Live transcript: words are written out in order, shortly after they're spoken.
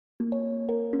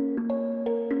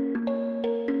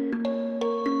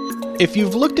If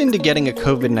you've looked into getting a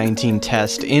COVID-19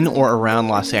 test in or around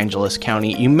Los Angeles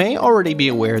County, you may already be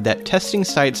aware that testing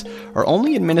sites are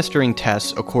only administering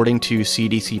tests according to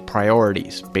CDC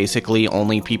priorities. Basically,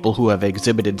 only people who have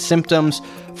exhibited symptoms,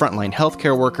 frontline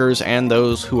healthcare workers, and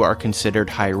those who are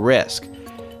considered high risk.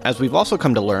 As we've also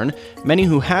come to learn, many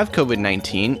who have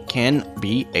COVID-19 can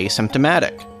be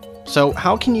asymptomatic. So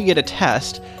how can you get a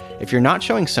test if you're not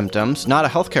showing symptoms, not a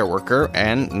healthcare worker,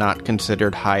 and not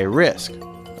considered high risk?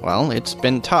 Well, it's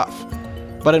been tough.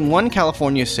 But in one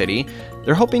California city,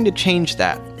 they're hoping to change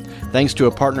that. Thanks to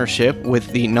a partnership with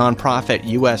the nonprofit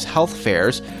U.S. Health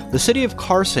Fairs, the city of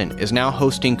Carson is now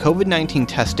hosting COVID-19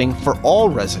 testing for all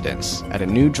residents at a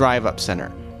new drive-up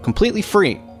center, completely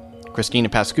free. Christina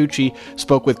Pascucci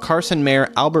spoke with Carson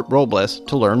Mayor Albert Robles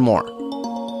to learn more.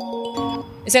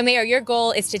 So, Mayor, your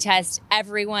goal is to test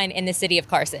everyone in the city of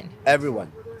Carson.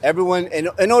 Everyone.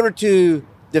 In order to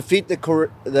defeat the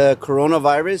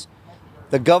coronavirus,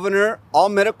 the governor, all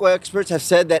medical experts have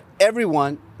said that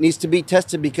everyone needs to be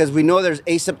tested because we know there's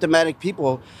asymptomatic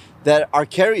people that are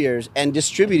carriers and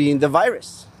distributing the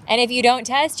virus. And if you don't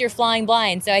test, you're flying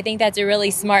blind. So I think that's a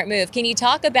really smart move. Can you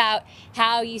talk about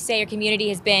how you say your community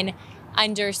has been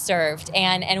underserved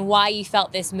and why you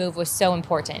felt this move was so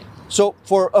important? So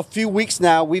for a few weeks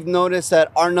now, we've noticed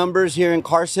that our numbers here in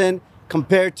Carson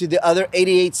compared to the other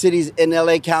 88 cities in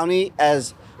LA County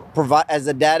as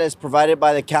the data is provided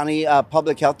by the county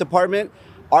public health department,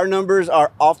 our numbers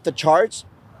are off the charts.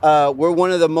 We're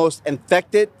one of the most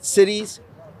infected cities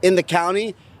in the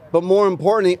county, but more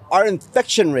importantly, our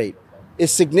infection rate is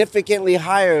significantly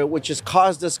higher, which has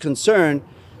caused us concern,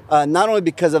 not only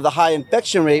because of the high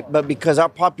infection rate, but because our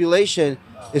population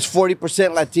is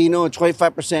 40% Latino and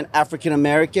 25% African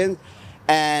American.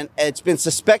 And it's been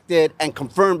suspected and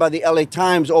confirmed by the LA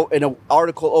Times in an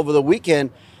article over the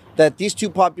weekend that these two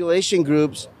population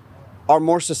groups are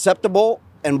more susceptible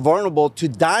and vulnerable to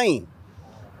dying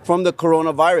from the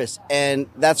coronavirus. And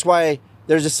that's why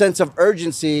there's a sense of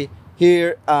urgency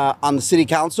here on the city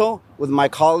council with my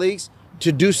colleagues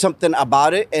to do something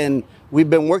about it. And we've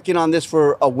been working on this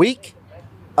for a week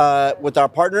with our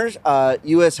partners,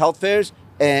 U.S. Health Fairs,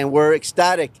 and we're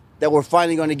ecstatic that we're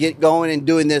finally going to get going and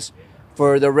doing this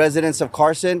for the residents of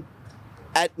Carson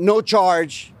at no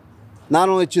charge, not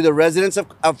only to the residents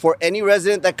for any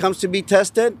resident that comes to be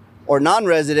tested or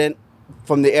non-resident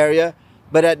from the area,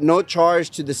 but at no charge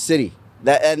to the city.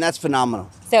 And that's phenomenal.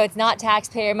 So it's not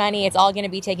taxpayer money. It's all going to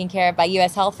be taken care of by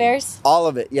U.S. Health Fairs? All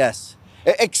of it, yes.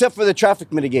 Except for the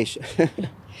traffic mitigation.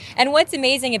 And what's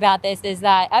amazing about this is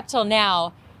that up till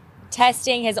now,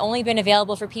 testing has only been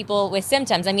available for people with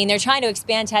symptoms. I mean, they're trying to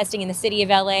expand testing in the city of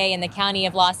LA and the county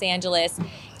of Los Angeles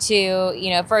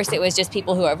to, first it was just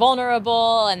people who are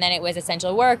vulnerable, and then it was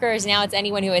essential workers. Now it's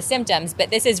anyone who has symptoms. But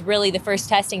this is really the first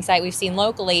testing site we've seen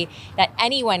locally that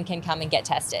anyone can come and get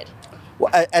tested.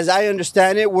 Well, as I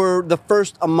understand it, we're the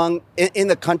first in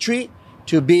the country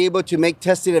to be able to make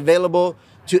testing available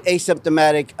to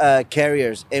asymptomatic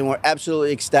carriers. And we're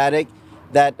absolutely ecstatic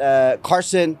that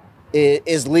Carson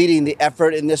is leading the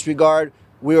effort in this regard.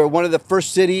 We were one of the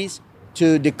first cities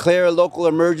to declare a local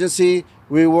emergency.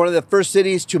 We were one of the first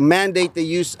cities to mandate the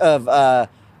use of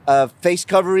face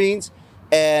coverings.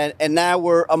 And now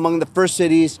we're among the first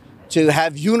cities to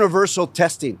have universal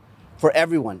testing for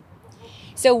everyone.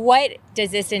 So what does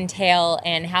this entail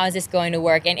and how is this going to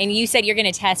work? And you said you're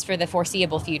going to test for the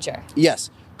foreseeable future.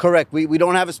 Yes, correct. We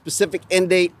don't have a specific end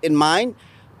date in mind.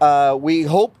 We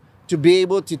hope to be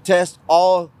able to test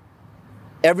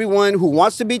everyone who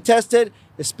wants to be tested,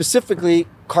 specifically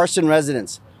Carson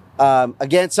residents.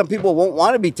 Again, some people won't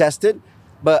want to be tested,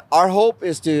 but our hope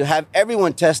is to have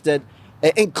everyone tested,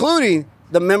 including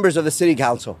the members of the city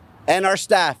council and our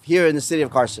staff here in the city of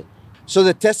Carson. So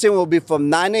the testing will be from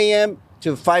 9 a.m.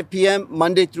 to 5 p.m.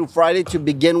 Monday through Friday to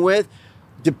begin with.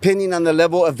 Depending on the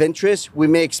level of interest, we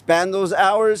may expand those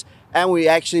hours, and we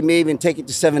actually may even take it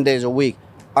to 7 days a week.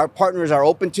 Our partners are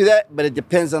open to that, but it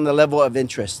depends on the level of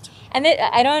interest. And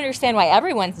I don't understand why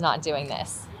everyone's not doing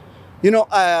this.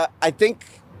 I think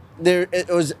it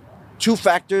was two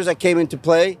factors that came into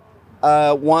play.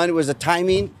 One was the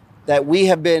timing that we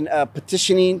have been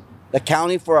petitioning the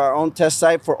county for our own test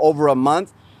site for over a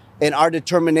month, and our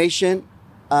determination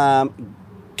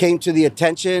came to the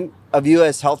attention of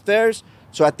U.S. Health Fairs.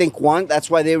 So I think one, that's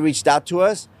why they reached out to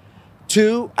us.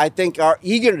 Two, I think our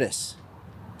eagerness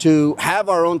to have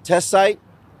our own test site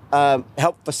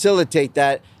helped facilitate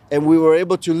that. And we were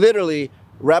able to literally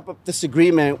wrap up this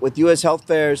agreement with U.S. Health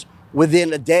Fairs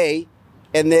within a day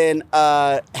and then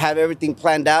have everything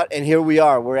planned out. And here we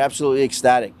are. We're absolutely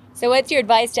ecstatic. So what's your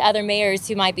advice to other mayors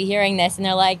who might be hearing this and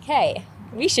they're like, hey,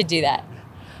 we should do that?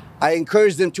 I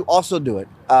encourage them to also do it.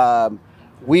 I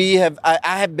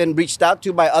have been reached out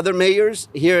to by other mayors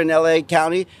here in LA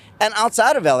County and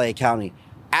outside of LA County,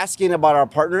 asking about our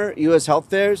partner, U.S.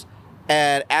 Health Fairs,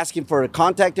 and asking for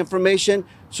contact information.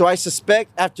 So I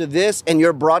suspect after this and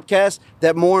your broadcast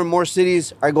that more and more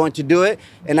cities are going to do it.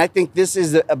 And I think this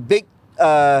is a big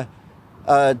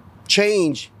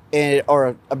change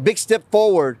or a big step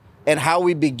forward in how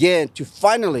we begin to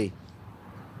finally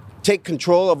take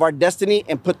control of our destiny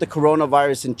and put the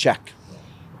coronavirus in check.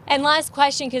 And last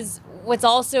question, because what's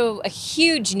also a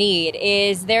huge need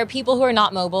is there are people who are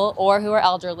not mobile or who are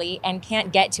elderly and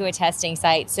can't get to a testing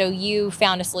site. So you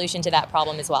found a solution to that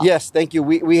problem as well. Yes, thank you.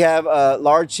 We have a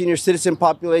large senior citizen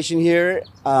population here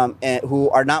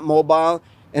who are not mobile.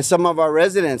 And some of our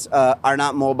residents are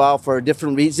not mobile for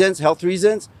different reasons, health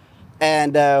reasons.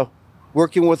 And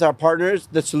working with our partners,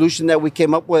 the solution that we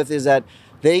came up with is that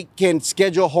they can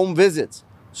schedule home visits.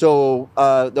 So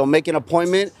they'll make an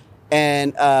appointment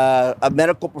and a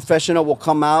medical professional will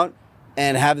come out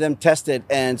and have them tested.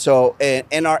 And so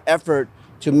in our effort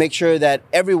to make sure that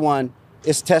everyone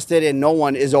is tested and no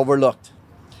one is overlooked.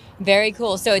 Very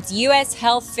cool. So it's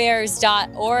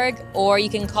ushealthfairs.org, or you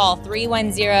can call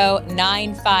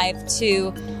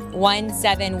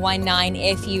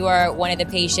 310-952-1719 if you are one of the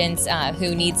patients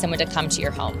who needs someone to come to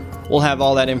your home. We'll have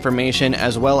all that information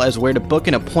as well as where to book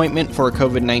an appointment for a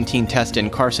COVID-19 test in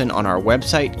Carson on our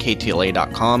website,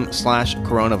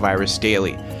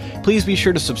 ktla.com/coronavirusdaily. Please be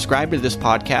sure to subscribe to this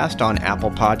podcast on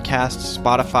Apple Podcasts,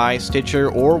 Spotify,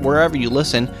 Stitcher, or wherever you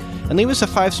listen, and leave us a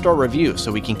 5-star review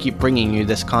so we can keep bringing you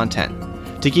this content.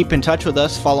 To keep in touch with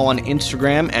us, follow on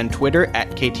Instagram and Twitter at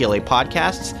KTLA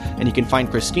Podcasts, and you can find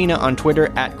Christina on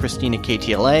Twitter at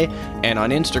ChristinaKTLA and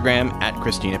on Instagram at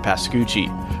Christina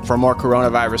Pascucci. For more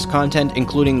coronavirus content,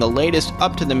 including the latest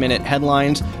up-to-the-minute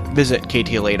headlines, visit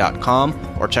KTLA.com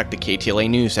or check the KTLA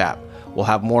News app. We'll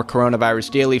have more Coronavirus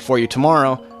Daily for you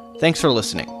tomorrow. Thanks for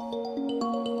listening.